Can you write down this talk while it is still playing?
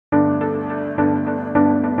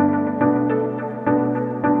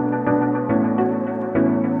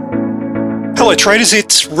Hello traders,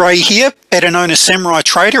 it's Ray here, better known as Samurai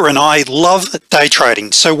Trader, and I love day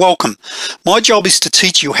trading, so welcome. My job is to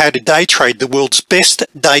teach you how to day trade the world's best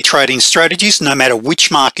day trading strategies no matter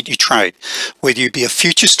which market you trade, whether you be a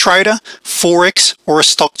futures trader, Forex, or a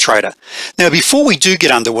stock trader. Now before we do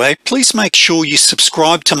get underway, please make sure you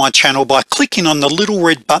subscribe to my channel by clicking on the little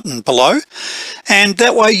red button below, and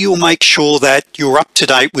that way you'll make sure that you're up to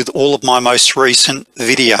date with all of my most recent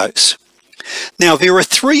videos. Now there are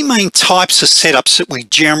three main types of setups that we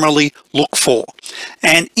generally look for,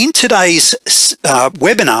 and in today's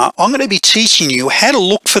webinar I'm going to be teaching you how to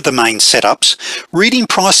look for the main setups, reading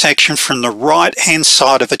price action from the right hand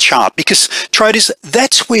side of a chart, because traders,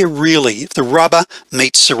 that's where really the rubber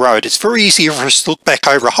meets the road. It's very easy for us to look back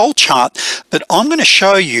over a whole chart, but I'm going to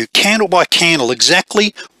show you candle by candle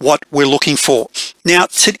exactly what we're looking for. Now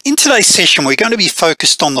in today's session we're going to be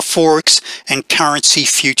focused on the Forex and currency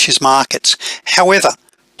futures markets. However,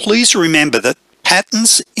 please remember that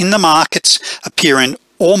patterns in the markets appear in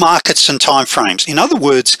all markets and time frames. In other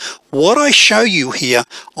words, what I show you here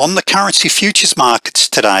on the currency futures markets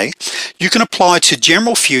today, you can apply to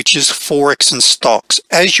general futures, Forex, and stocks.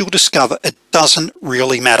 As you'll discover, it doesn't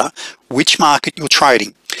really matter which market you're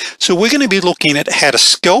trading. So we're going to be looking at how to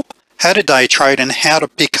scalp, how to day trade, and how to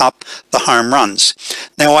pick up the home runs.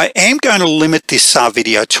 Now I am going to limit this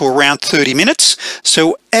video to around 30 minutes.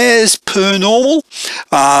 So as per normal,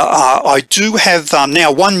 I do have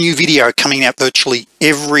now one new video coming out virtually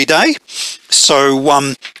every day. So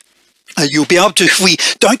you'll be able to, if we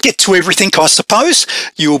don't get to everything, I suppose,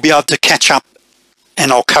 you'll be able to catch up,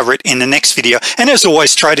 and I'll cover it in the next video. And as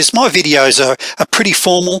always traders, my videos are pretty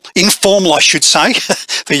informal I should say.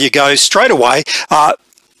 There you go, straight away.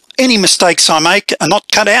 Any mistakes I make are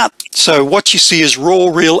not cut out, so what you see is raw,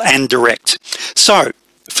 real, and direct. So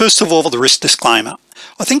first of all, the risk disclaimer.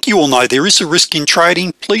 I think you all know there is a risk in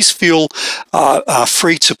trading. Please feel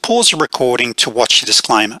free to pause the recording to watch the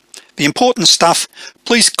disclaimer. The important stuff,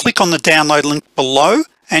 please click on the download link below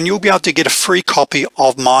and you'll be able to get a free copy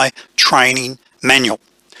of my training manual.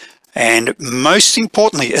 And most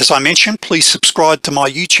importantly, as I mentioned, please subscribe to my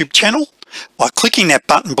YouTube channel by clicking that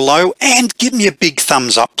button below, and give me a big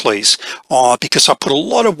thumbs up please, because I put a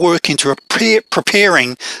lot of work into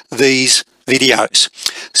preparing these videos.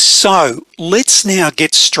 So let's now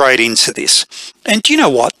get straight into this. And you know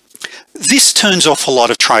what, this turns off a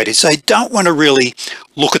lot of traders. They don't want to really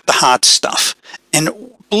look at the hard stuff, and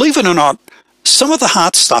believe it or not, some of the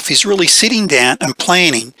hard stuff is really sitting down and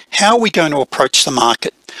planning how are we going to approach the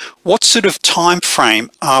market. What sort of time frame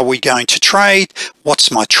are we going to trade?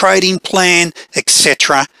 What's my trading plan,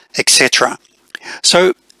 etc., etc.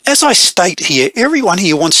 So as I state here, everyone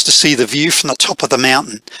here wants to see the view from the top of the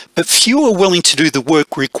mountain, but few are willing to do the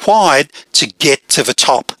work required to get to the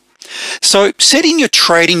top. So setting your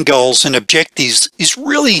trading goals and objectives is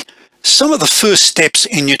really some of the first steps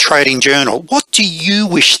in your trading journal. What do you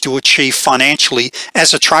wish to achieve financially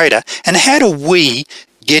as a trader, and how do we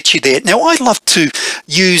get you there? Now I love to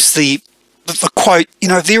use the quote, you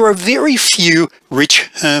know, there are very few rich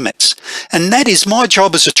hermits, and that is my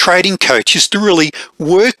job as a trading coach, is to really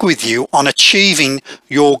work with you on achieving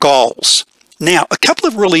your goals. Now a couple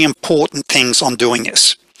of really important things on doing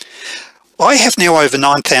this. I have now over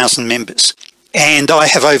 9,000 members, and I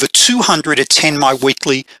have over 200 attend my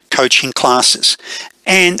weekly coaching classes.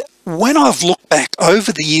 And when I've looked back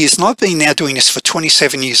over the years, and I've been now doing this for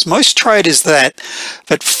 27 years, most traders that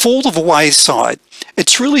fall to the wayside,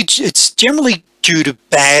 it's generally due to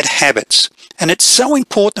bad habits. And it's so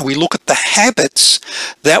important that we look at the habits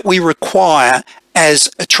that we require as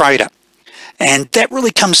a trader, and that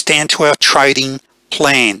really comes down to our trading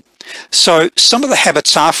plan. So some of the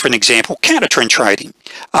habits are, for an example, counter trend trading,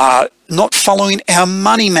 not following our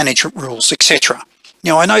money management rules, etc.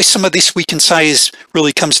 Now I know some of this we can say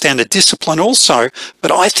really comes down to discipline also,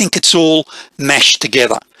 but I think it's all mashed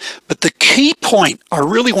together. But the key point I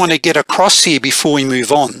really want to get across here before we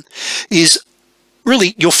move on is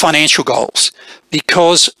really your financial goals,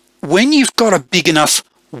 because when you've got a big enough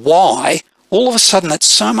why, all of a sudden it's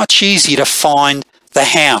so much easier to find the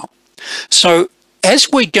how. So as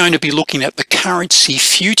we're going to be looking at the currency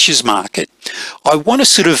futures market, I want to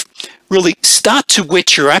sort of really start to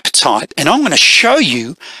whet your appetite, and I'm going to show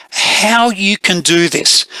you how you can do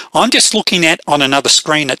this. I'm just looking at on another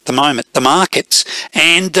screen at the moment the markets,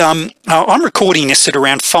 and I'm recording this at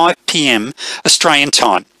around 5 p.m. Australian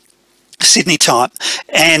time, Sydney time,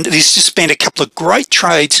 and there's just been a couple of great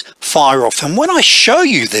trades fire off. And when I show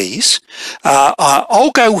you these,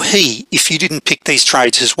 I'll go if you didn't pick these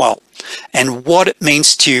trades as well, and what it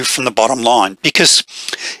means to you from the bottom line. Because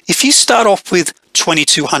if you start off with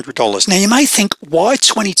 $2,200. Now you may think, why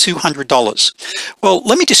 $2,200? Well,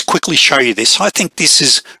 let me just quickly show you this. I think this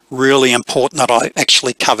is really important that I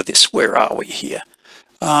actually cover this. Where are we here?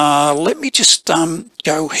 Let me just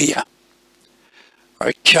go here.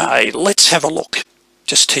 Okay, let's have a look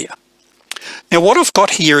just here. Now what I've got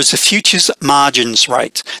here is a futures margins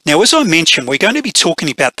rate. Now as I mentioned, we're going to be talking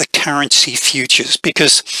about the currency futures,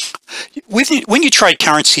 because when you trade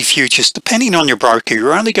currency futures, depending on your broker,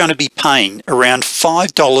 you're only going to be paying around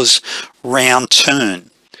 $5 round turn.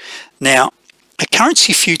 Now a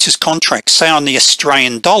currency futures contract, say on the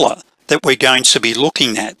Australian dollar that we're going to be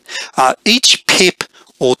looking at, each pip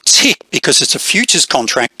or tick, because it's a futures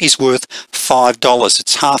contract, is worth $5.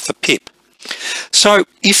 It's half a pip. So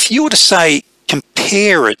if you were to say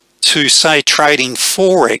compare it to say trading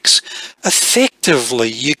Forex, effectively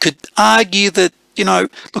you could argue that, you know,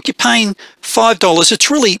 look, you're paying $5. It's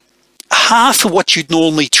really half of what you'd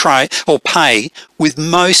normally trade or pay with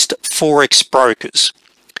most Forex brokers.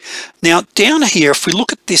 Now down here, if we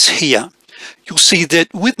look at this here, you'll see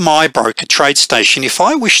that with my broker TradeStation, if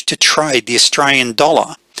I wish to trade the Australian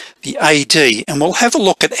dollar, the AD, and we'll have a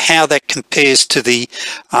look at how that compares to the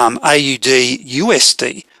AUD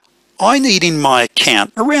USD, I need in my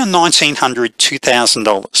account around $1,900,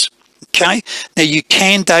 $2,000. Okay, now you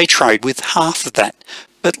can day trade with half of that,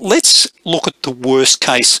 but let's look at the worst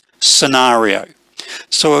case scenario.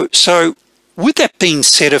 So with that being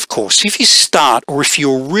said, of course, if you start, or if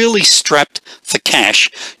you're really strapped for cash,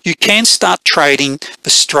 you can start trading the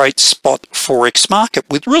straight spot Forex market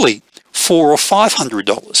with really $400 or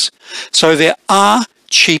 $500. So there are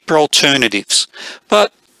cheaper alternatives,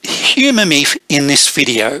 but humor me in this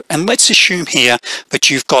video and let's assume here that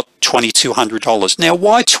you've got $2,200. Now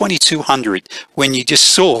why $2,200 when you just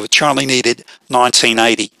saw that you only needed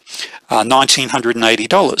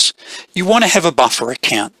 $1,980? You want to have a buffer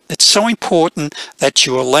account. It's so important that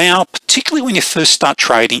you allow, particularly when you first start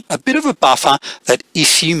trading, a bit of a buffer that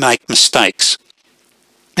if you make mistakes.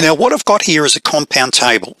 Now what I've got here is a compound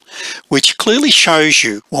table which clearly shows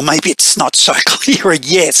you, well maybe it's not so clear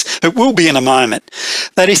yet, it will be in a moment,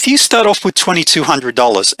 that if you start off with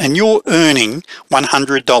 $2,200 and you're earning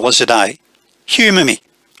 $100 a day, humor me,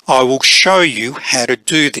 I will show you how to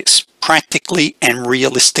do this practically and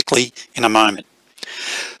realistically in a moment.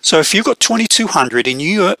 So if you've got $2,200 and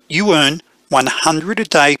you earn $100 a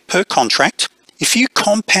day per contract, if you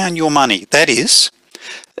compound your money, that is,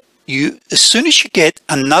 as soon as you get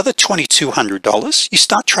another $2,200, you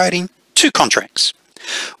start trading 2 contracts.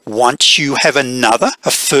 Once you have a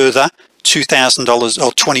further $2,000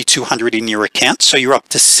 or $2,200 in your account, so you're up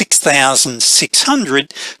to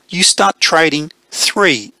 $6,600, you start trading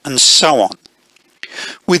 3, and so on.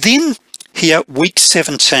 Within here, week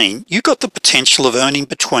 17, you got the potential of earning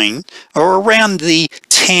between or around the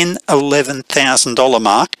 $10,000, $11,000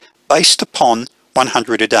 mark based upon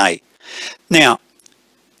 100 a day. Now,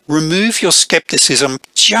 remove your skepticism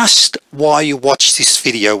just while you watch this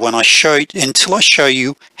video until I show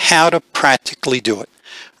you how to practically do it.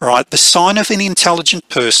 All right, the sign of an intelligent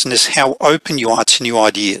person is how open you are to new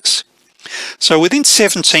ideas. So within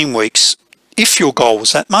 17 weeks, if your goal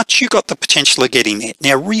was that much, you got the potential of getting there.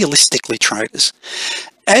 Now realistically, traders,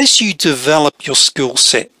 as you develop your skill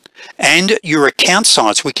set and your account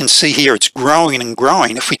size, we can see here it's growing and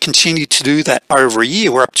growing. If we continue to do that over a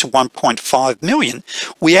year, we're up to 1.5 million.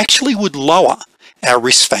 We actually would lower our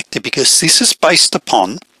risk factor because this is based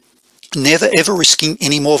upon never ever risking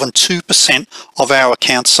any more than 2% of our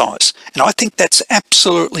account size. And I think that's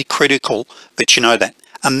absolutely critical that you know that,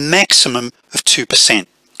 a maximum of 2%.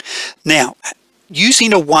 Now,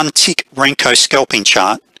 using a 1-tick Renko scalping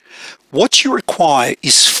chart, what you require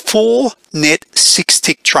is 4 net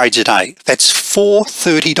 6-tick trades a day. That's 4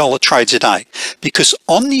 $30 trades a day, because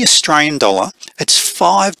on the Australian dollar, it's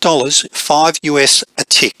 $5 US a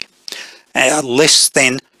tick, less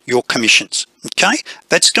than your commissions. Okay,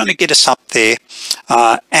 that's going to get us up there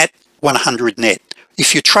at 100 net.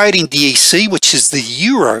 If you're trading DEC, which is the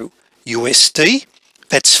Euro USD,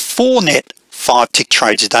 that's 4 net 5-tick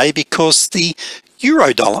trades a day, because the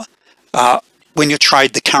Euro dollar, when you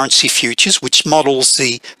trade the currency futures, which models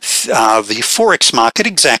the Forex market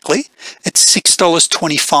exactly, it's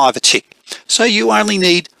 $6.25 a tick. So you only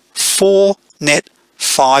need 4 net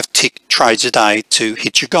 5-tick trades a day to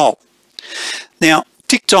hit your goal. Now,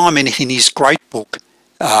 Dick Diamond, in his great book,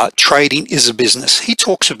 Trading is a Business, he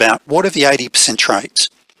talks about what are the 80% trades.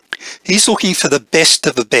 He's looking for the best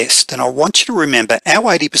of the best, and I want you to remember our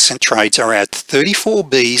 80% trades are our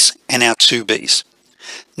 34Bs and our 2Bs.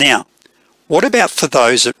 Now, what about for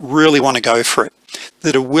those that really want to go for it,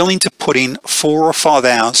 that are willing to put in 4 or 5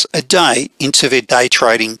 hours a day into their day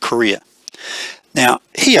trading career? Now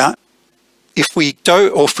here, if we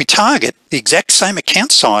target the exact same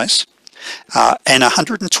account size and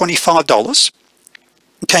 $125,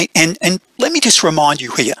 okay, and let me just remind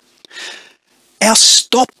you here, our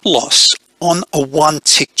stop loss on a one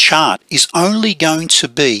tick chart is only going to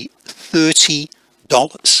be $30.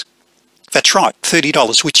 That's right,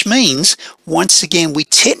 $30, which means once again we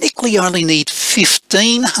technically only need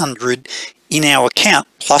 $1,500 in our account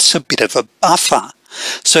plus a bit of a buffer.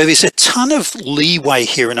 So there's a ton of leeway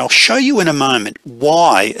here, and I'll show you in a moment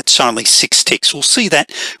why it's only 6 ticks. We'll see that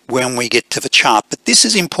when we get to the chart, but this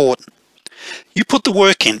is important. You put the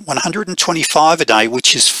work in, 125 a day,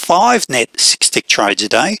 which is 5 net 6-tick trades a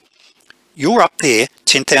day. You're up there,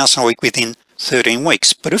 10,000 a week within 13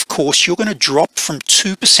 weeks. But of course, you're going to drop from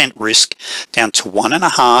 2% risk down to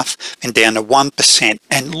 1.5% and down to 1%,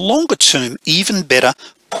 and longer term, even better,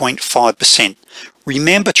 0.5%.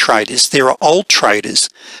 Remember, traders, there are old traders,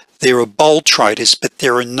 there are bold traders, but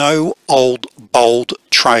there are no old bold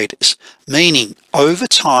traders, meaning over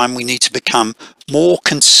time we need to become more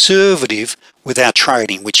conservative with our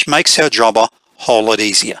trading, which makes our job a whole lot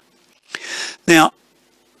easier. Now,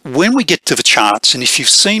 when we get to the charts, and if you've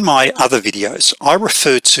seen my other videos, I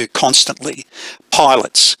refer to constantly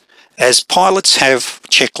pilots, as pilots have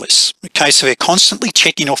checklists. Okay, so they're constantly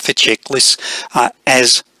checking off their checklists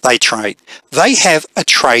as they trade. They have a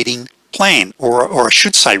trading plan, or I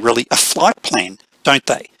should say really a flight plan, don't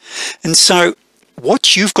they? And so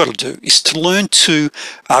what you've got to do is to learn to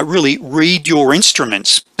really read your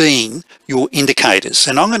instruments, being your indicators,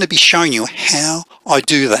 and I'm going to be showing you how I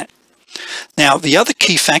do that. Now, the other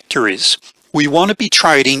key factor is we want to be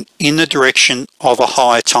trading in the direction of a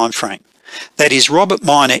higher time frame. That is, Robert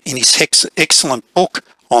Miner, in his excellent book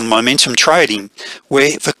on momentum trading,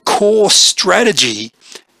 where the core strategy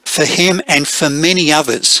for him and for many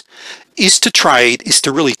others is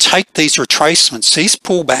to really take these retracements, these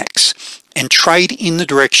pullbacks, and trade in the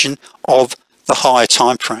direction of the higher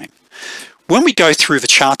time frame. When we go through the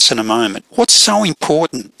charts in a moment, what's so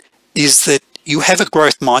important is that you have a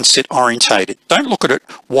growth mindset orientated. Don't look at it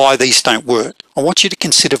why these don't work. I want you to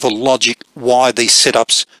consider the logic why these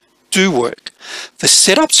setups do work. The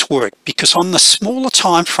setups work because on the smaller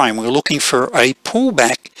time frame we're looking for a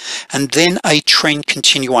pullback and then a trend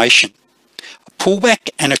continuation. A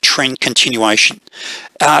pullback and a trend continuation.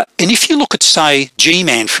 And if you look at, say,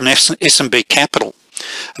 G-Man from S&B Capital,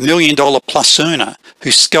 $1 million plus earner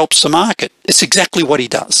who scalps the market, it's exactly what he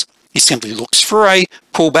does. He simply looks for a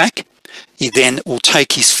pullback. He then will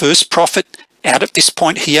take his first profit out at this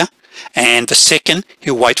point here, and the second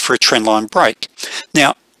he'll wait for a trend line break.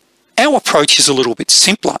 Now, our approach is a little bit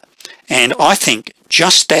simpler, and I think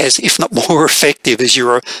just as, if not more effective, as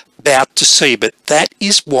you're about to see, but that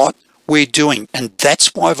is what we're doing, and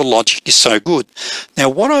that's why the logic is so good. Now,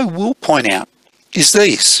 what I will point out is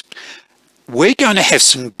this. We're going to have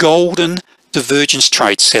some golden divergence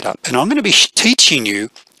trades set up, and I'm going to be teaching you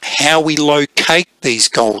how we locate these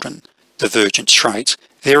golden divergence trades.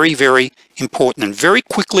 Very, very important. And very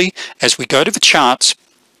quickly, as we go to the charts,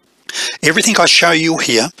 everything I show you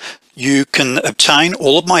here, you can obtain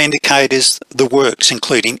all of my indicators, the works,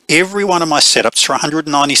 including every one of my setups for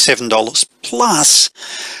 $197, plus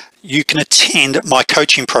you can attend my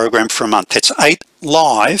coaching program for a month. That's 8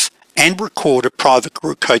 live and recorded private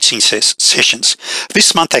group coaching sessions.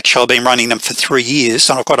 This month, actually, I've been running them for 3 years,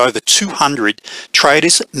 and I've got over 200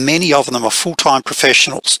 traders. Many of them are full-time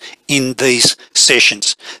professionals in these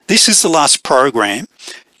sessions. This is the last program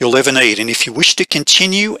you'll ever need, and if you wish to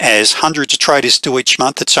continue, as hundreds of traders do each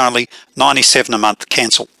month, it's only $97 a month.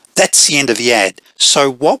 Cancel. That's the end of the ad. So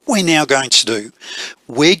what we're now going to do,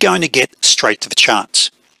 we're going to get straight to the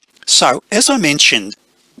charts. So as I mentioned,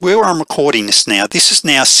 where I'm recording this now, this is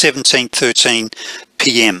now 17:13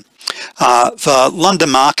 p.m. The London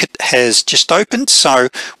market has just opened, so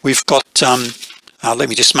we've got let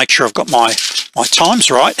me just make sure I've got my times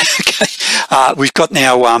right. Okay, we've got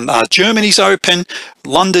now Germany's open,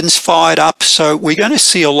 London's fired up, so we're going to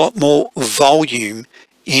see a lot more volume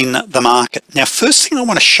in the market. Now, first thing I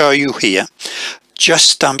want to show you here,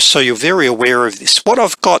 just so you're very aware of this, what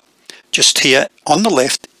I've got just here on the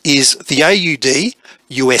left is the AUD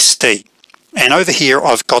USD, and over here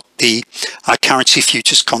I've got the currency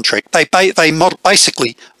futures contract. They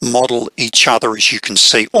basically model each other, as you can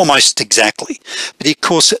see, almost exactly. But of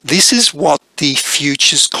course, this is what the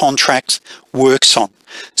futures contract works on.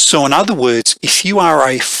 So in other words, if you are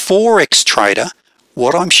a Forex trader,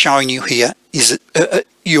 what I'm showing you here is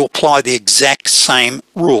you apply the exact same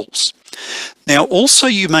rules. Now, also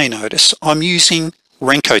you may notice I'm using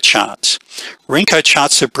Renko charts. Renko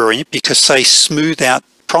charts are brilliant because they smooth out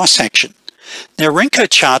price action. Now, Renko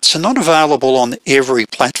charts are not available on every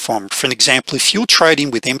platform. For an example, if you're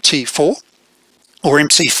trading with MT4 or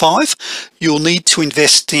MT5, you'll need to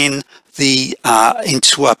invest in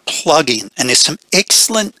into a plugin, and there's some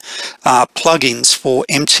excellent plugins for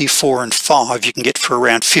MT4 and 5 you can get for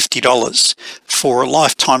around $50 for a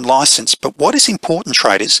lifetime license. But what is important,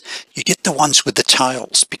 traders, you get the ones with the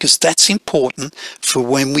tails, because that's important for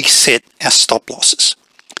when we set our stop losses.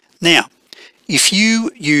 Now, if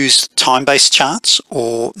you use time-based charts,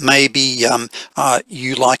 or maybe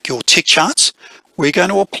you like your tick charts, we're going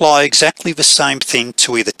to apply exactly the same thing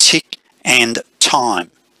to either tick and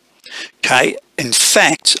time. Okay, in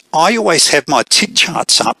fact, I always have my tick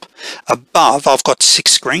charts up above. I've got 6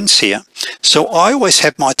 screens here, so I always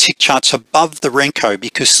have my tick charts above the Renko,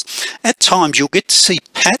 because at times you'll get to see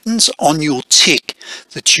patterns on your tick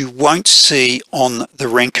that you won't see on the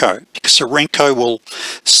Renko, because the Renko will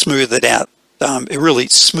smooth it out. It really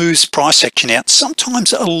smooths price action out,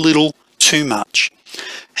 sometimes a little too much.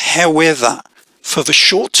 However, for the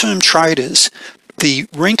short-term traders, the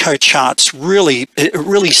Renko charts really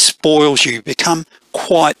spoils you, become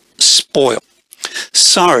quite spoiled.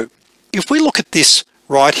 So if we look at this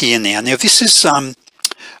right here now this is Central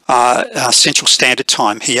Standard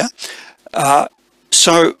Time here.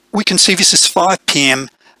 So we can see this is 5 p.m.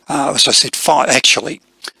 As I said,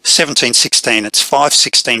 17:16. It's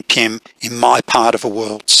 5:16 p.m. in my part of the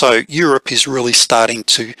world. So Europe is really starting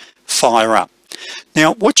to fire up.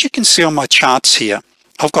 Now, what you can see on my charts here,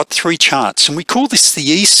 I've got 3 charts, and we call this the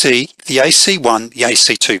EC, the AC1, the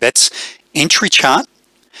AC2. That's entry chart,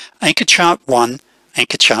 anchor chart 1,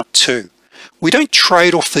 anchor chart 2. We don't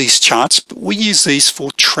trade off these charts, but we use these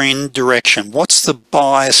for trend direction. What's the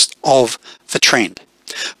bias of the trend?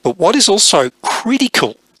 But what is also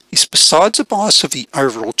critical is, besides the bias of the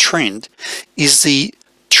overall trend, is the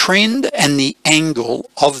trend and the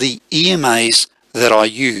angle of the EMAs that I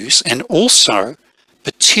use, and also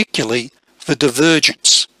particularly the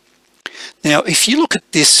divergence. Now, if you look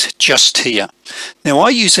at this just here, now I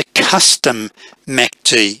use a custom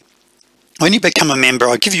MACD. When you become a member,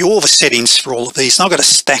 I give you all the settings for all of these, and I've got a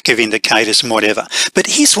stack of indicators and whatever. But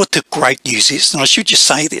here's what the great news is, and I should just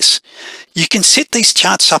say this. You can set these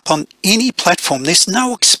charts up on any platform. There's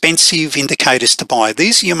no expensive indicators to buy.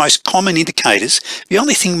 These are your most common indicators. The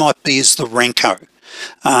only thing might be is the Renko.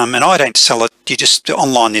 And I don't sell it. You just,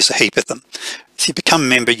 online there's a heap of them. If you become a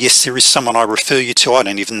member, yes, there is someone I refer you to. I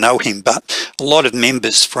don't even know him, but a lot of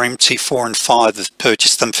members for MT4 and 5 have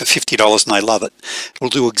purchased them for $50 and they love it. We'll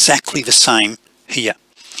do exactly the same here.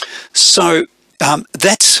 So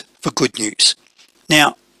that's the good news.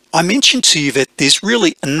 Now, I mentioned to you that there's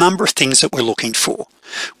really a number of things that we're looking for.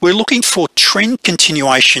 We're looking for trend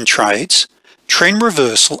continuation trades, trend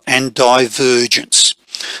reversal, and divergence.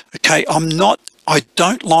 Okay, I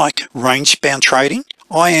don't like range-bound trading.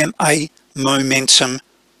 I am a momentum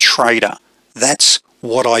trader. That's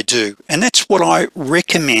what I do, and that's what I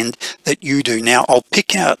recommend that you do. Now, I'll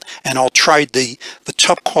pick out and I'll trade the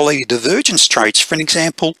top quality divergence trades. For an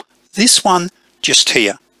example, this one just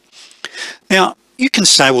here. Now, you can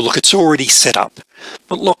say, well, look, it's already set up.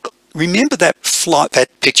 But look, remember that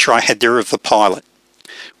picture I had there of the pilot.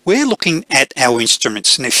 We're looking at our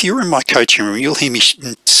instruments, and if you're in my coaching room, you'll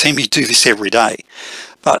see me do this every day.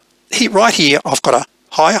 But right here, I've got a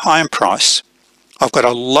higher high in price. I've got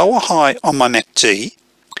a lower high on my MACD,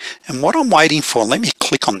 and what I'm waiting for, let me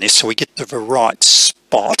click on this so we get to the right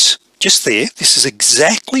spot, just there. This is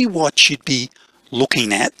exactly what you'd be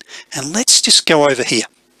looking at, and let's just go over here.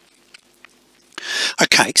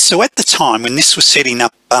 Okay, so at the time when this was setting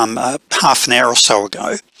up half an hour or so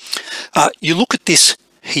ago, you look at this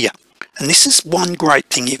here, and this is one great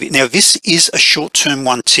thing. Now, this is a short-term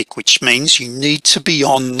one tick, which means you need to be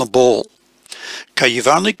on the ball. Okay, you've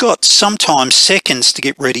only got sometimes seconds to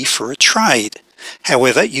get ready for a trade.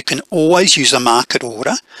 However, you can always use a market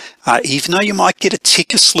order, even though you might get a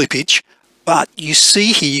tick of slippage, but you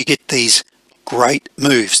see here you get these great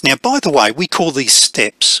moves. Now, by the way, we call these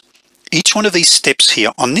steps. Each one of these steps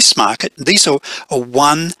here on this market, these are a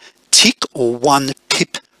 1 tick or 1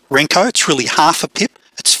 pip Renko. It's really half a pip.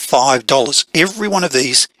 It's $5. Every one of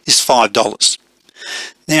these is $5.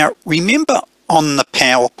 Now, remember on the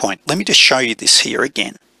PowerPoint, let me just show you this here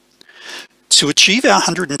again. To achieve our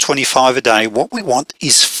 125 a day, what we want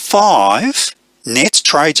is 5 net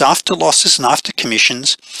trades after losses and after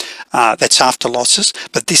commissions. That's after losses,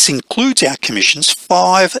 but this includes our commissions,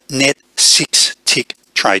 5 net 6 tick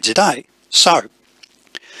trades a day. So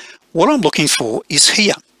what I'm looking for is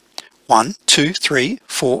here. 1, 2, 3,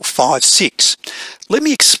 4, 5, 6. Let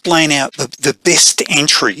me explain out the best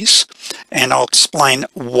entries, and I'll explain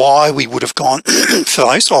why we would have gone for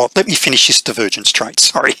those. Oh, let me finish this divergence trade,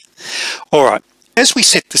 sorry. All right, as we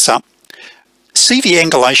set this up, see the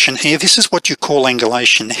angulation here. This is what you call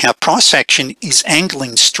angulation, how price action is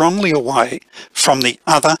angling strongly away from the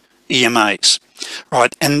other EMAs.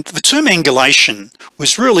 Right, and the term angulation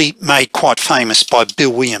was really made quite famous by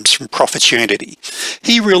Bill Williams from Profittunity.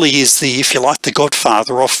 He really is the, if you like, the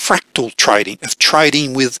godfather of fractal trading, of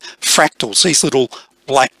trading with fractals, these little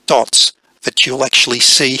black dots that you'll actually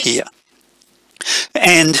see here.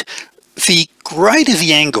 And the greater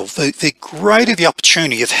the angle, the greater the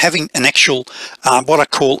opportunity of having an actual, what I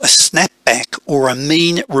call a snapback or a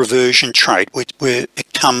mean reversion trade, where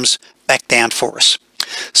it comes back down for us.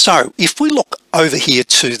 So if we look over here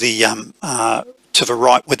to the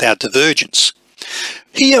right with our divergence,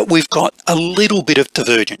 here we've got a little bit of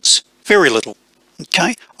divergence, very little.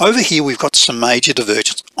 Okay, over here we've got some major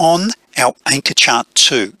divergence on our anchor chart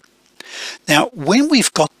 2. Now when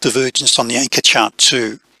we've got divergence on the anchor chart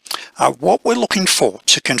 2, what we're looking for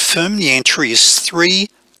to confirm the entry is 3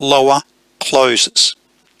 lower closes.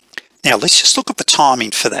 Now let's just look at the timing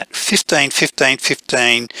for that. 15, 15,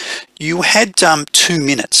 15. You had 2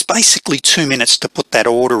 minutes, basically 2 minutes to put that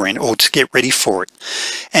order in or to get ready for it.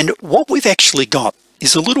 And what we've actually got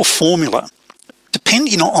is a little formula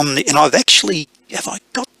depending on the, and I've actually, have I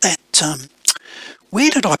got that, where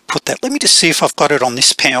did I put that? Let me just see if I've got it on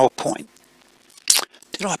this PowerPoint.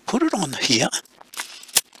 Did I put it on here?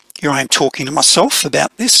 Here I am talking to myself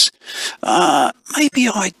about this. Maybe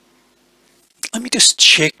let me just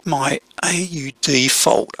check my AUD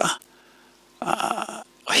folder.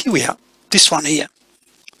 Here we are, this one here.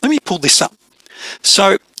 Let me pull this up.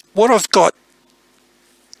 So what I've got,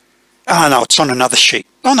 oh no, it's on another sheet.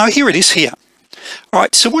 Oh no, here it is here. All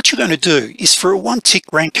right, so what you're going to do is for a 1 tick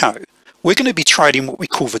Renko, we're going to be trading what we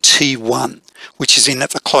call the T1, which is in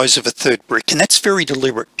at the close of a third brick, and that's very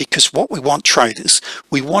deliberate because what we want, traders,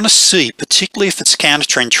 we want to see, particularly if it's counter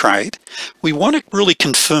trend trade, we want to really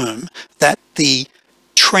confirm that the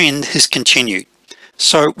trend has continued.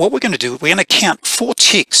 So what we're going to do, we're going to count 4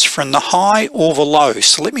 ticks from the high or the low.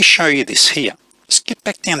 So let me show you this here. Let's get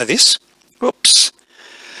back down to this. Whoops.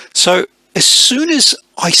 So as soon as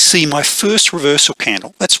I see my first reversal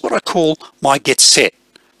candle, that's what I call my get set.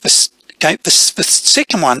 Okay, the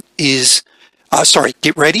second one is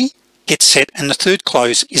get ready, get set, and the third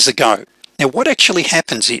close is a go. Now what actually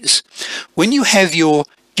happens is when you have your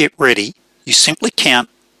get ready, you simply count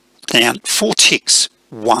down 4 ticks,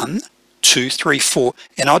 1, 2, 3, 4,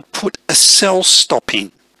 and I'd put a sell stop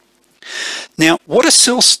in. Now what a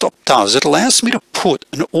sell stop does, it allows me to put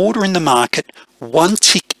an order in the market 1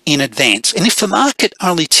 tick in advance, and if the market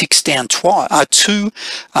only ticks down 2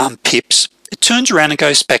 pips, it turns around and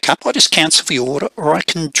goes back up, I just cancel the order, or I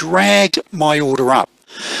can drag my order up.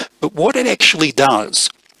 But what it actually does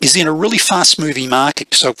is, in a really fast moving market,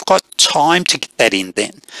 because I've got time to get that in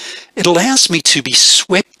then, it allows me to be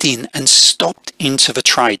swept in and stopped into the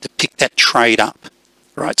trade, to pick that trade up,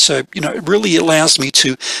 right? So, you know, it really allows me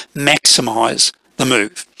to maximize the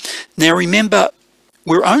move. Now remember,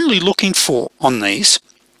 we're only looking for, on these,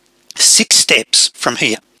 6 steps from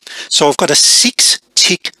here. So I've got a 6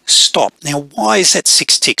 tick stop. Now why is that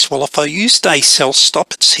 6 ticks? Well, if I used a sell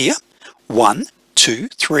stop, it's here, 1, 2,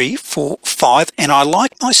 3, 4, 5, and I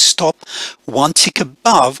like my stop 1 tick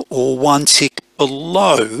above or 1 tick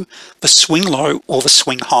below the swing low or the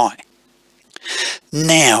swing high.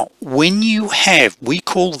 Now when you have, we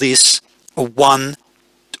call this a 1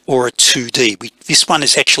 or a 2D. This one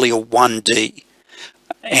is actually a 1D,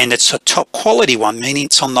 and it's a top quality one, meaning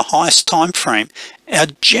it's on the highest time frame. Our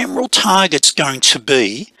general target's going to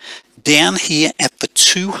be down here at the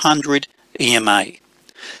 200 EMA.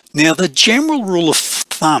 Now the general rule of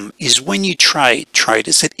thumb is when you trade,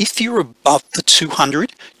 traders, that if you're above the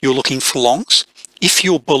 200, you're looking for longs. If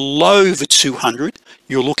you're below the 200,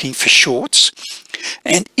 you're looking for shorts.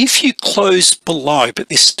 And if you close below, but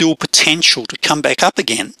there's still potential to come back up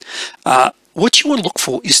again, what you want to look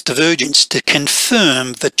for is divergence to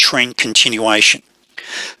confirm the trend continuation.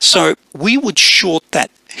 So we would short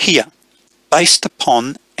that here based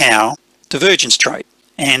upon our divergence trade,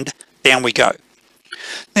 and down we go.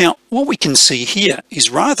 Now what we can see here is,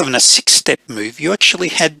 rather than a 6-step move, you actually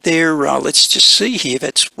had there, let's just see here,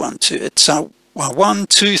 that's 1, 2, it's 1,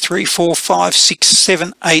 2, 3, 4, 5, 6,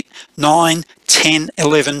 7, 8, 9, 10,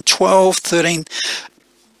 11, 12, 13.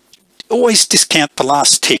 Always discount the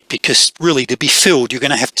last tick, because really to be filled you're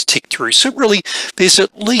going to have to tick through. So really there's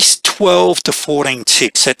at least 12 to 14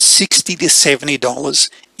 ticks at $60 to $70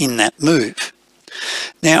 in that move.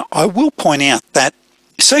 Now, I will point out that,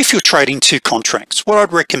 say if you're trading 2 contracts, what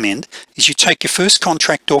I'd recommend is you take your first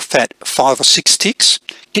contract off at 5 or 6 ticks,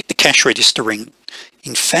 get the cash register ringing.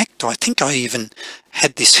 In fact, I think I even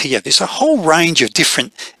had this here. There's a whole range of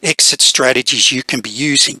different exit strategies you can be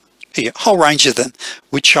using here, a whole range of them,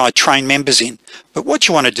 which I train members in. But what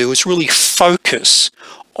you want to do is really focus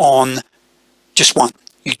on just one.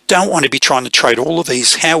 You don't want to be trying to trade all of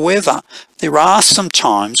these. However, there are some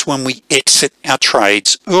times when we exit our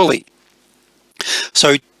trades early.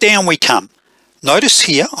 So down we come. Notice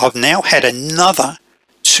here, I've now had another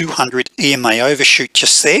 200 EMA overshoot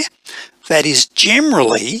just there. That is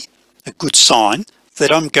generally a good sign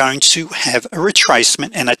that I'm going to have a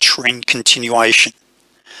retracement and a trend continuation.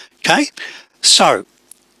 Okay, so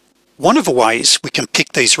one of the ways we can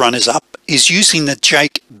pick these runners up is using the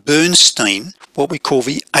Jake Bernstein, what we call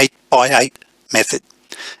the 8x8 method.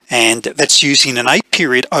 And that's using an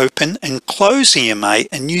 8-period open and close EMA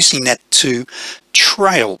and using that to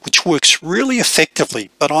trail, which works really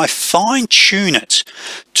effectively, but I fine-tune it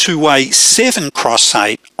to a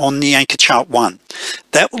 7x8 on the anchor chart 1.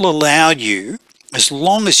 That will allow you, as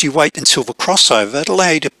long as you wait until the crossover, it'll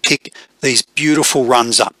allow you to pick these beautiful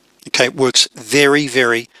runs up. Okay, it works very,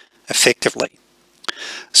 very effectively.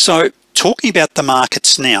 So talking about the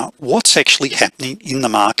markets now, what's actually happening in the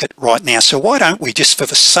market right now? So why don't we, just for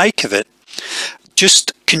the sake of it,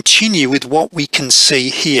 just continue with what we can see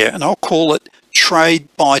here, and I'll call it trade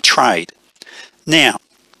by trade. Now,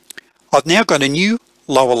 I've now got a new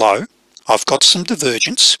lower low. I've got some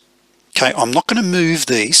divergence. Okay, I'm not going to move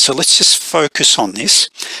these, so let's just focus on this.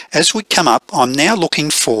 As we come up, I'm now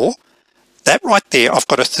looking for that right there. I've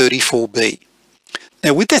got a 34B.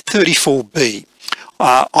 Now with that 34B,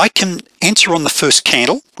 I can enter on the first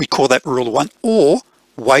candle, we call that rule 1, or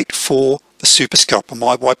wait for the super scalper,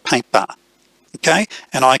 my white paint bar. Okay,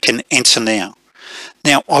 and I can enter now.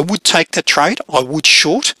 Now I would take the trade, I would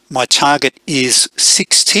short, my target is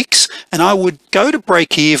 6 ticks, and I would go to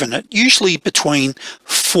break even at usually between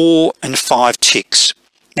 4 and 5 ticks.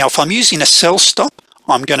 Now if I'm using a sell stop,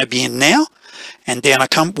 I'm going to be in now, and down I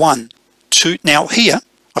come 1, 2. Now here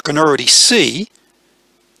I can already see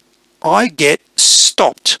I get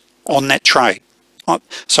stopped on that trade.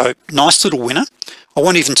 So nice little winner. I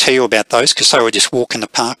won't even tell you about those because they were just walk in the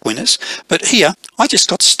park winners. But here I just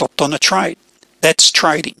got stopped on a trade. That's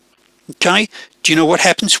trading. Okay, do you know what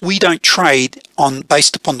happens? We don't trade on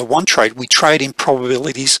based upon the one trade. We trade in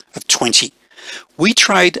probabilities of 20. We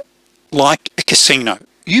trade like a casino.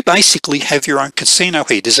 You basically have your own casino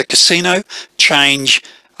here. Does a casino change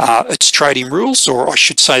its trading rules, or I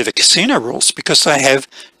should say the casino rules, because they have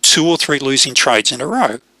 2 or 3 losing trades in a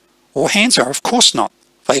row? Or hands are? Of course not.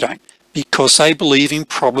 They don't, because they believe in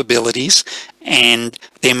probabilities and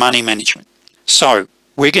their money management. So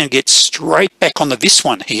we're going to get straight back onto this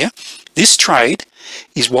one here. This trade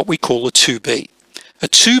is what we call a 2B. A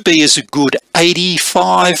 2B is a good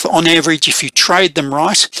 85 on average. If you trade them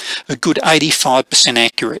right, a good 85%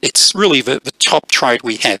 accurate. It's really the top trade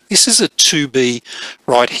we have. This is a 2B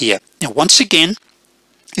right here. Now once again,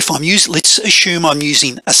 if I'm using, let's assume I'm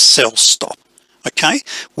using a sell stop, okay,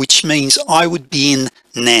 which means I would be in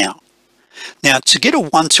now. Now to get a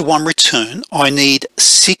 1-to-1 return, I need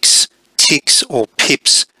 6 ticks or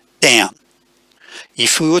pips down.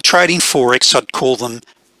 If we were trading Forex, I'd call them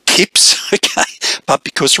pips, okay, but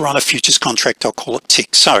because we're on a futures contract, I'll call it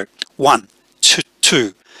ticks. So 1,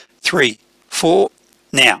 2, 3, 4.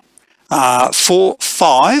 Now 4,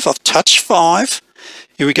 5. I've touched 5.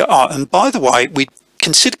 Here we go. Oh, and by the way, we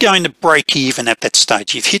consider going to break even at that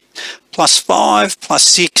stage. You've hit +5,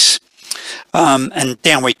 +6, and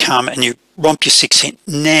down we come, and you romp your 6 in.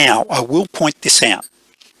 Now I will point this out.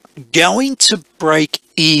 Going to break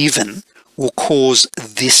even will cause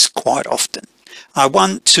this quite often.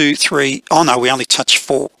 1, 2, 3. Oh no, we only touched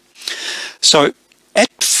 4. So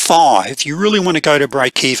at 5, you really want to go to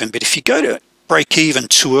break even. But if you go to break even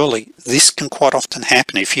too early, this can quite often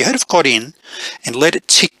happen. If you had have got in and let it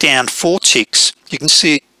tick down 4 ticks, you can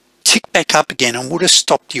see it tick back up again and would have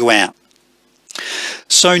stopped you out.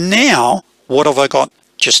 So now what have I got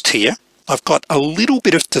just here? I've got a little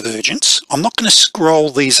bit of divergence. I'm not going to scroll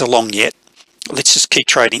these along yet. Let's just keep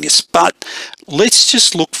trading this, but let's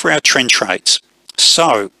just look for our trend trades.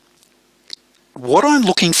 So what I'm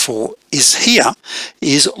looking for is here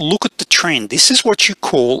is look at the trend. This is what you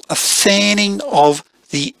call a fanning of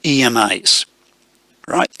the EMAs,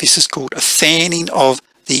 right? This is called a fanning of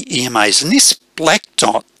the EMAs, and this black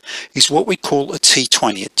dot is what we call a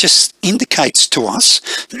T20. It just indicates to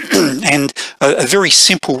us and a very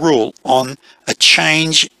simple rule on a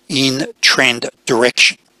change in trend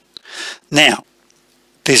direction. Now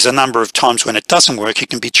there's a number of times when it doesn't work, it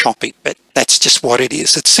can be choppy, but that's just what it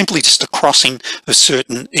is. It's simply just a crossing of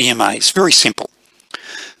certain EMAs, very simple.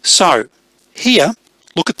 So here,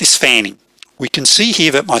 look at this fanning. We can see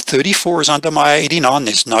here that my 34 is under my 89.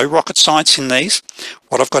 There's no rocket science in these.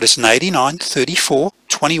 What I've got is an 89, 34,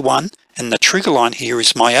 21, and the trigger line here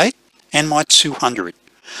is my 8 and my 200.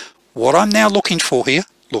 What I'm now looking for here,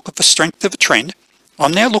 look at the strength of a trend.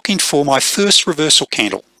 I'm now looking for my first reversal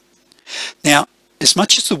candle. Now, as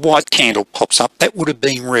much as the white candle pops up, that would have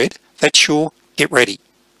been red. That's your get ready,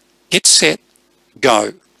 get set,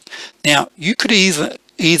 go. Now, you could either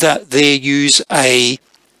there use a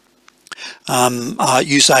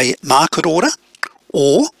market order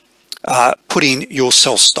or put in your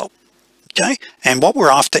sell stop. Okay, and what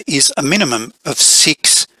we're after is a minimum of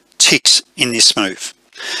 6 ticks in this move.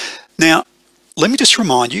 Now, let me just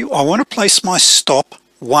remind you, I want to place my stop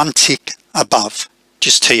 1 tick above,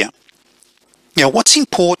 just here. Now, what's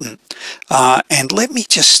important, and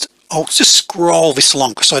I'll just scroll this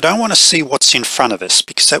along because I don't want to see what's in front of us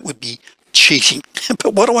because that would be cheating.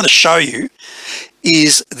 But what I want to show you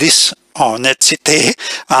is this, and that's it there,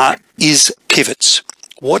 is pivots.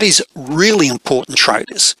 What is really important,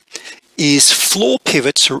 traders, is floor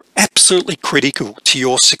pivots are absolutely critical to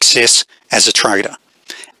your success as a trader,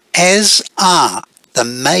 as are the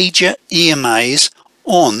major EMAs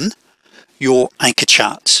on your anchor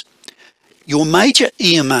charts. Your major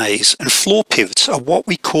EMAs and floor pivots are what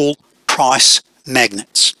we call price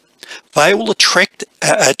magnets. They will attract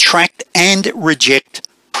and reject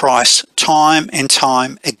price time and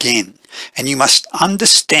time again, and you must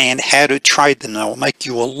understand how to trade them. They will make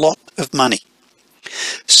you a lot of money.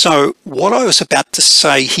 So what I was about to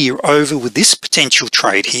say here over with this potential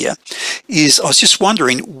trade here is I was just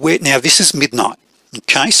wondering where, now this is midnight,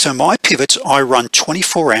 okay, so my pivots I run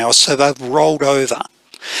 24 hours, so they've rolled over.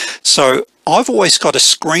 So I've always got a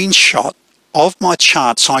screenshot of my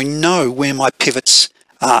chart so I know where my pivots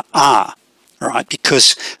are, right,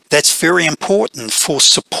 because that's very important for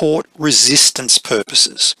support resistance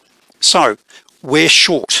purposes. So we're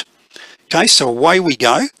short. Okay, so away we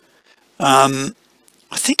go.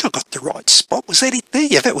 I think I got the right spot. Was that it there?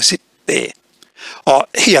 Yeah, that was it there. Oh,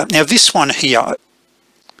 here, now this one here,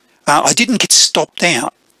 I didn't get stopped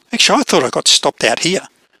out. Actually, I thought I got stopped out here.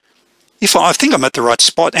 I think I'm at the right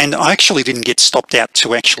spot, and I actually didn't get stopped out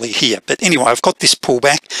to actually here. But anyway, I've got this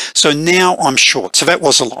pullback, so now I'm short. So that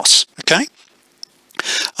was a loss, okay?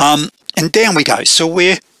 And down we go. So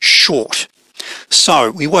we're short.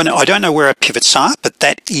 So I don't know where our pivots are, but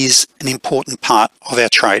that is an important part of our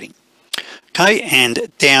trading. Okay,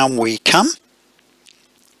 and down we come.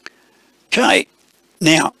 Okay,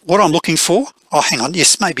 now what I'm looking for, oh hang on,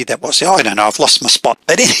 yes, maybe that was it. I don't know, I've lost my spot.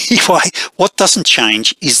 But anyway, what doesn't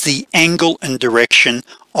change is the angle and direction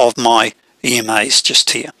of my EMAs just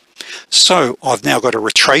here. So I've now got a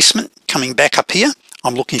retracement coming back up here.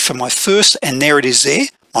 I'm looking for my first, and there it is there.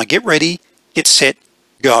 My get ready, get set,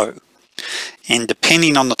 go. And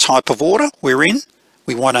depending on the type of order we're in,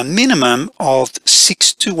 we want a minimum of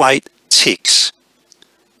 6 to 8 ticks.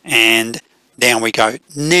 And down we go.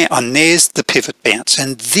 Now, and there's the pivot bounce.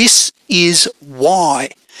 And this is why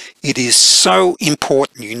it is so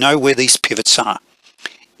important you know where these pivots are.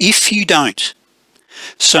 If you don't,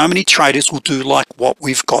 so many traders will do like what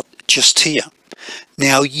we've got just here.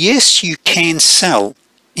 Now, yes, you can sell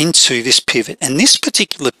into this pivot, and this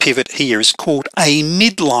particular pivot here is called a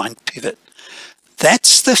midline pivot.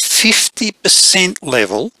 That's the 50%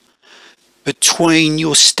 level between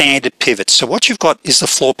your standard pivots. So what you've got is the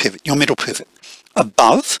floor pivot, your middle pivot.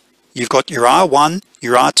 Above, you've got your R1,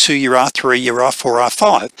 your R2, your R3, your R4,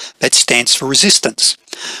 R5. That stands for resistance.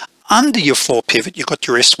 Under your floor pivot, you've got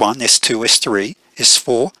your S1, S2, S3,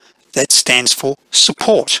 S4. That stands for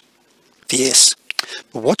support, the S.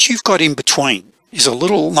 But what you've got in between is a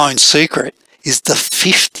little known secret, is the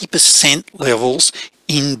 50% levels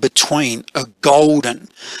in between are golden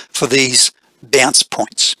for these bounce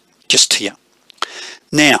points just here.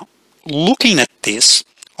 Now, looking at this,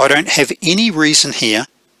 I don't have any reason here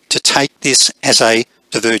to take this as a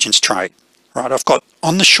divergence trade. Right, I've got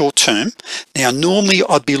on the short term. Now, normally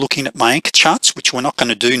I'd be looking at my anchor charts, which we're not going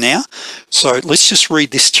to do now. So let's just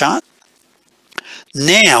read this chart.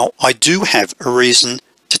 Now, I do have a reason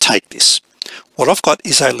to take this. What I've got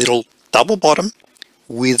is a little double bottom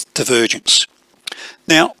with divergence.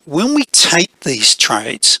 Now, when we take these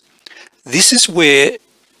trades, this is where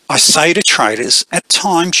I say to traders, at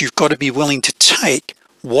times you've got to be willing to take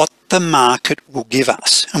what the market will give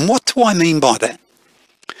us. And what do I mean by that?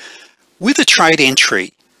 With a trade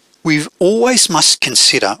entry, we always must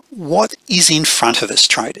consider what is in front of us,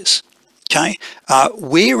 traders. Okay,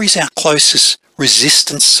 where is our closest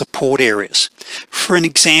resistance support areas. For an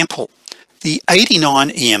example, the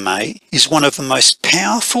 89 EMA is one of the most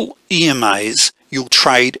powerful EMAs you'll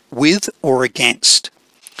trade with or against.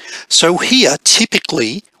 So here,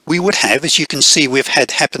 typically, we would have, as you can see, we've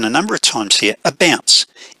had happen a number of times here, a bounce.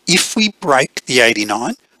 If we break the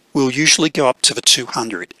 89, we'll usually go up to the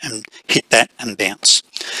 200 and hit that and bounce.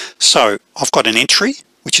 So I've got an entry,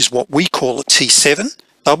 which is what we call a T7,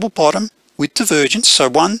 double bottom with divergence. So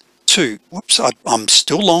 1, 2, whoops, I'm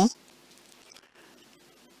still long.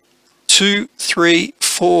 2, 3,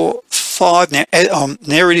 4, 5. Now,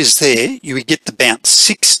 there it is there. You get the bounce,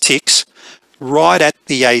 6 ticks right at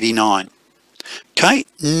the 89. Okay,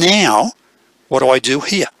 now what do I do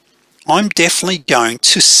here? I'm definitely going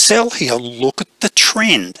to sell here. Look at the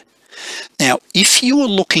trend. Now, if you are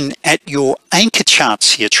looking at your anchor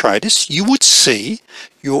charts here, traders, you would see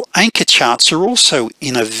your anchor charts are also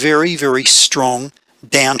in a very, very strong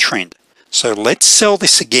downtrend. So let's sell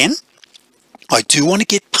this again. I do want to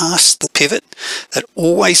get past the pivot. That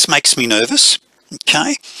always makes me nervous.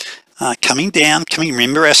 Okay, coming down,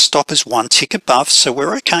 remember our stop is 1 tick above, so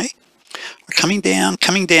we're okay. We're coming down,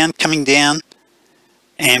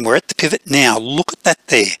 and we're at the pivot. Now look at that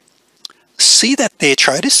there. See that there,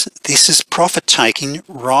 traders? This is profit taking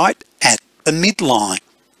right at the midline.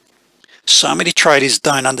 So many traders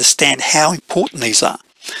don't understand how important these are.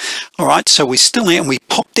 All right, so we're still there and we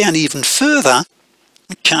pop down even further.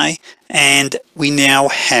 Okay, and we now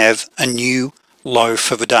have a new low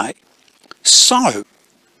for the day. So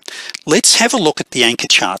let's have a look at the anchor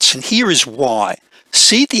charts, and here is why.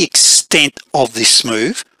 See the extent of this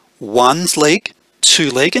move. 1 leg, 2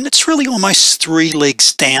 leg, and it's really almost 3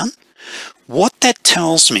 legs down. What that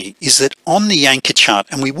tells me is that on the anchor chart,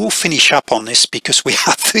 and we will finish up on this because we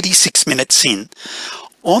are 36 minutes in,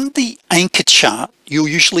 on the anchor chart you'll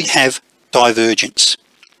usually have divergence,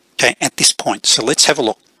 okay, at this point. So let's have a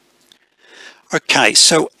look. Okay,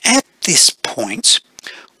 so at this point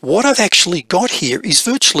what I've actually got here is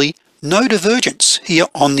virtually no divergence here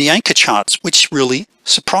on the anchor charts, which really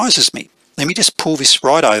surprises me. Let me just pull this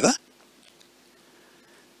right over.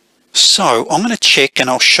 So I'm going to check and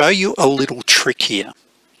I'll show you a little trick here.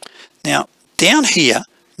 Now down here,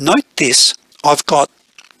 note this, I've got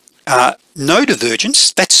no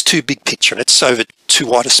divergence. That's too big picture, that's over too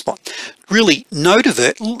wide a spot. Really no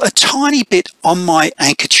divergence, a tiny bit on my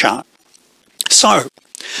anchor chart. So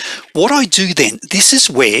what I do then, this is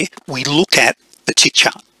where we look at the tick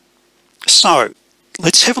chart. So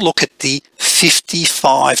let's have a look at the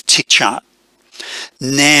 55 tick chart.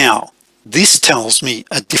 Now this tells me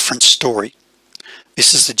a different story.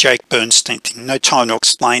 This is the Jake Bernstein thing, no time to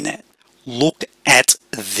explain that. Look at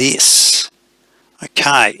this.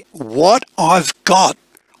 Okay, what I've got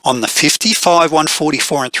on the 55,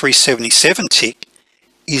 144 and 377 tick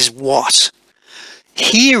is what?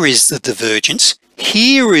 Here is the divergence,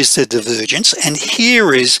 here is the divergence, and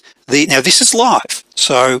here is the, now this is live,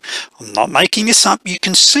 so I'm not making this up, you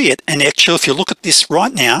can see it. And actually if you look at this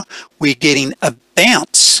right now, we're getting a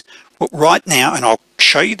bounce right now, and I'll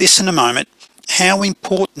show you this in a moment, how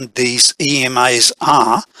important these EMAs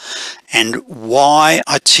are and why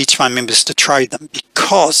I teach my members to trade them,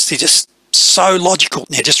 because they're just so logical.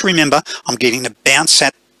 Now just remember, I'm getting a bounce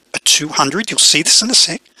at a 200, you'll see this in a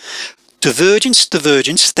sec. Divergence,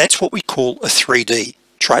 divergence, that's what we call a 3D,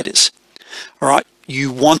 traders. All right,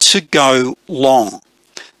 you want to go long.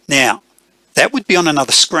 Now that would be on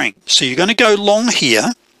another screen, so you're going to go long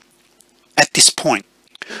here at this point.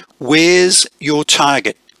 Where's your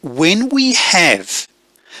target? When we have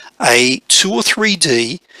a 2 or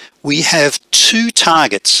 3D, we have 2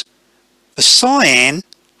 targets, the cyan,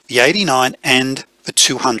 the 89 and the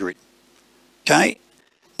 200. Okay,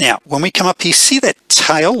 now when we come up here, see that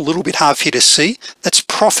tail a little bit hard here to see? That's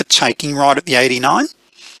profit taking right at the 89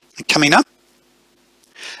 and coming up,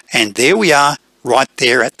 and there we are right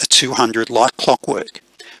there at the 200 like clockwork.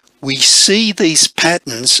 We see these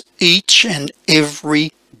patterns each and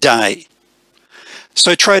every day.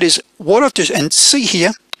 So traders, what I've just, and see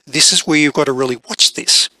here, this is where you've got to really watch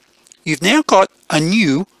this. You've now got a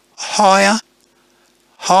new higher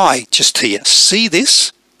high just here. See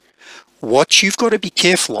this? What you've got to be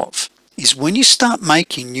careful of is when you start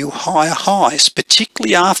making new higher highs,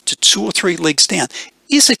 particularly after 2 or 3 legs down,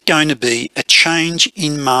 is it going to be a change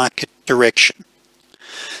in market direction?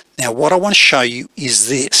 Now what I want to show you is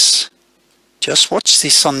this. Just watch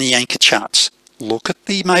this on the anchor charts. Look at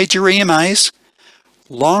the major EMAs.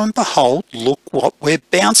 Lo and behold, look what we're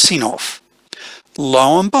bouncing off.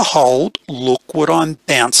 Lo and behold, look what I'm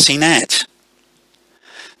bouncing at.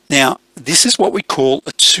 Now this is what we call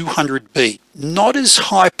a 200B. not as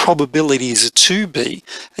high probability as a 2B,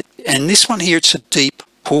 and this one here, it's a deep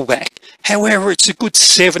pullback. However, it's a good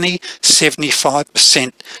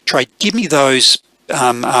 70-75% trade. Give me those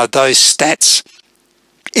stats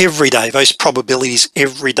every day, those probabilities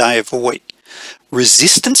every day of the week.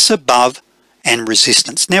 Resistance above and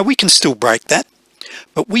resistance. Now we can still break that,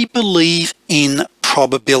 but we believe in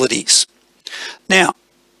probabilities. Now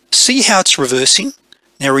see how it's reversing.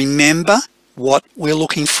 Now remember what we're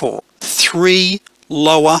looking for: 3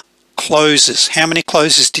 lower closes. How many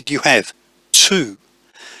closes did you have? 2.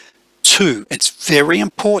 It's very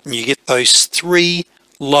important you get those 3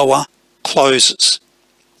 lower closes.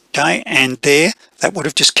 Okay, and there, that would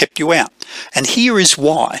have just kept you out. And here is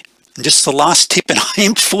why. And just the last tip, and I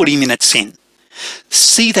am 40 minutes in.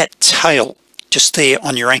 See that tail just there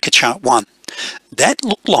on your anchor chart 1? That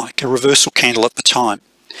looked like a reversal candle at the time.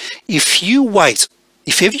 If you wait,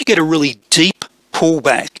 if ever you get a really deep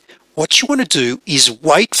pullback, what you want to do is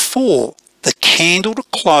wait for the candle to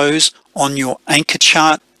close on your anchor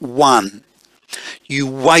chart 1. You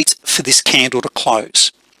wait for this candle to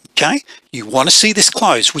close. Okay, you want to see this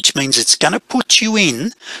close, which means it's going to put you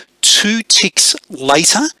in 2 ticks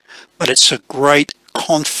later, but it's a great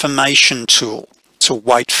confirmation tool to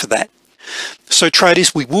wait for that. So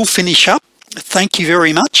traders, we will finish up. Thank you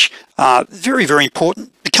very much. Very, very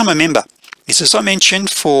important. Become a member. As I mentioned,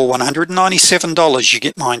 for $197 you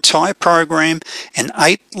get my entire program and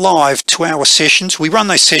 8 live 2-hour sessions. We run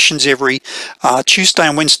those sessions every Tuesday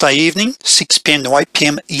and Wednesday evening, 6 p.m. to 8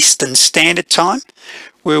 p.m. Eastern Standard Time,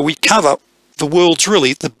 where we cover the world's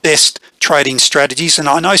really the best trading strategies. And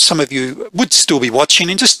I know some of you would still be watching,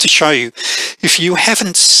 and just to show you, if you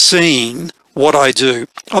haven't seen what I do,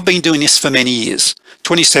 I've been doing this for many years,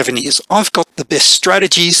 27 years. I've got the best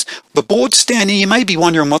strategies. The boards down here, you may be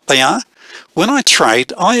wondering what they are. When I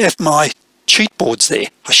trade, I have my cheat boards there.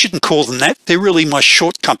 I shouldn't call them that. They're really my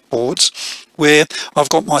shortcut boards, where I've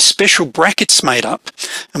got my special brackets made up,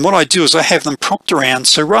 and what I do is I have them propped around,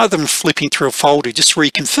 so rather than flipping through a folder just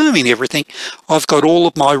reconfirming everything, I've got all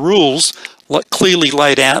of my rules clearly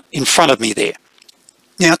laid out in front of me there.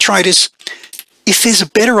 Now traders, if there's a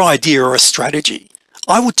better idea or a strategy,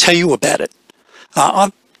 I would tell you about it.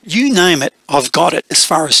 You name it, I've got it, as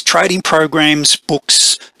far as trading programs,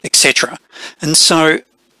 books, etc. And so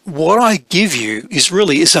what I give you is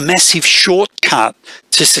a massive shortcut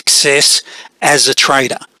to success as a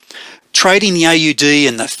trader. Trading the AUD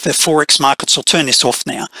and the Forex markets, I'll turn this off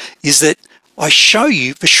now, is that I show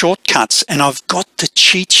you the shortcuts, and I've got the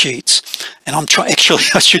cheat sheets, and actually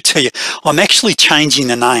I should tell you, I'm actually changing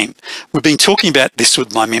the name. We've been talking about this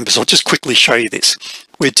with my members. I'll just quickly show you this.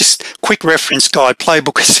 We're just quick reference guide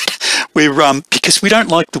playbook. Because we don't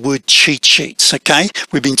like the word cheat sheets. Okay,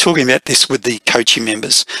 we've been talking about this with the coaching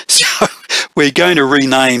members, so we're going to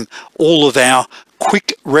rename all of our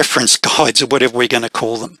quick reference guides, or whatever we're going to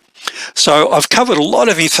call them. So I've covered a lot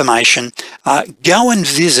of information. Go and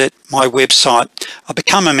visit my website.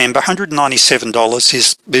 Become a member.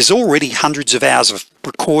 $197. There's already hundreds of hours of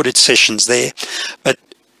recorded sessions there, but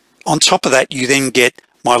on top of that, you then get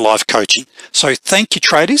my live coaching. So thank you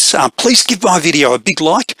traders. Please give my video a big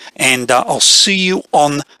like, and I'll see you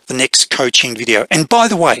on the next coaching video. And by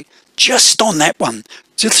the way, just on that one,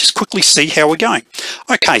 just quickly see how we're going.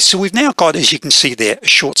 Okay, so we've now got, as you can see there, a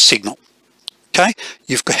short signal. Okay,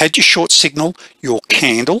 you've had your short signal, your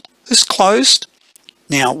candle is closed.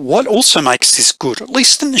 Now what also makes this good, at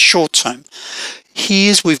least in the short term,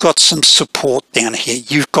 we've got some support down here.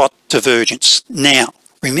 You've got divergence. Now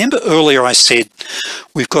remember earlier I said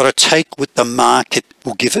we've got to take what the market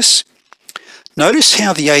will give us. Notice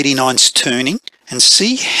how the 89's turning, and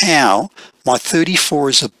see how my 34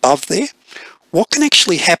 is above there. What can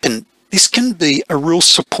actually happen, this can be a real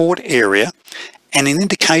support area and an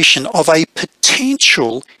indication of a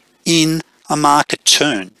potential in a market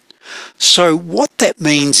turn. So what that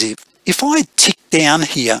means, if I tick down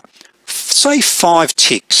here, say 5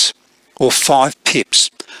 ticks or 5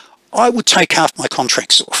 pips, I would take half my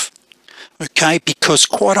contracts off. Okay, because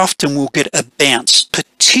quite often we'll get a bounce,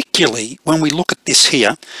 particularly when we look at this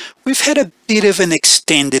here. We've had a bit of an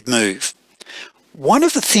extended move. One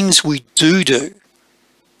of the things we do,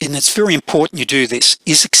 and it's very important you do this,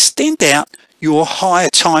 is extend out your higher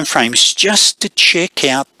time frames just to check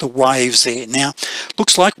out the waves there. Now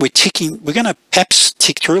looks like we're going to perhaps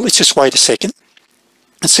tick through. Let's just wait a second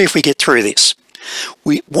and see if we get through this.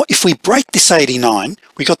 If we break this 89,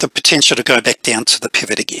 we got the potential to go back down to the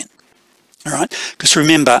pivot again. All right, because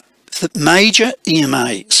remember that major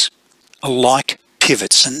EMAs are like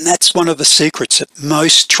pivots, and that's one of the secrets that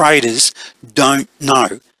most traders don't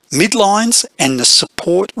know. midlines and the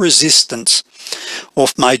support resistance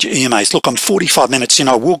off major EMAs. Look, I'm 45 minutes in.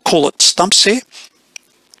 I will call it stumps here,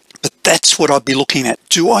 but that's what I'd be looking at.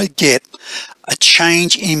 Do I get a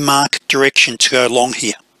change in market direction to go long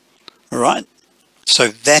here? All right, so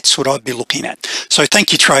that's what I'd be looking at. So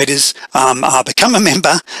thank you, traders. Become a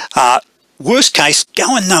member. Worst case,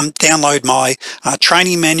 go and download my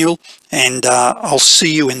training manual, and I'll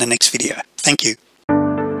see you in the next video. Thank you.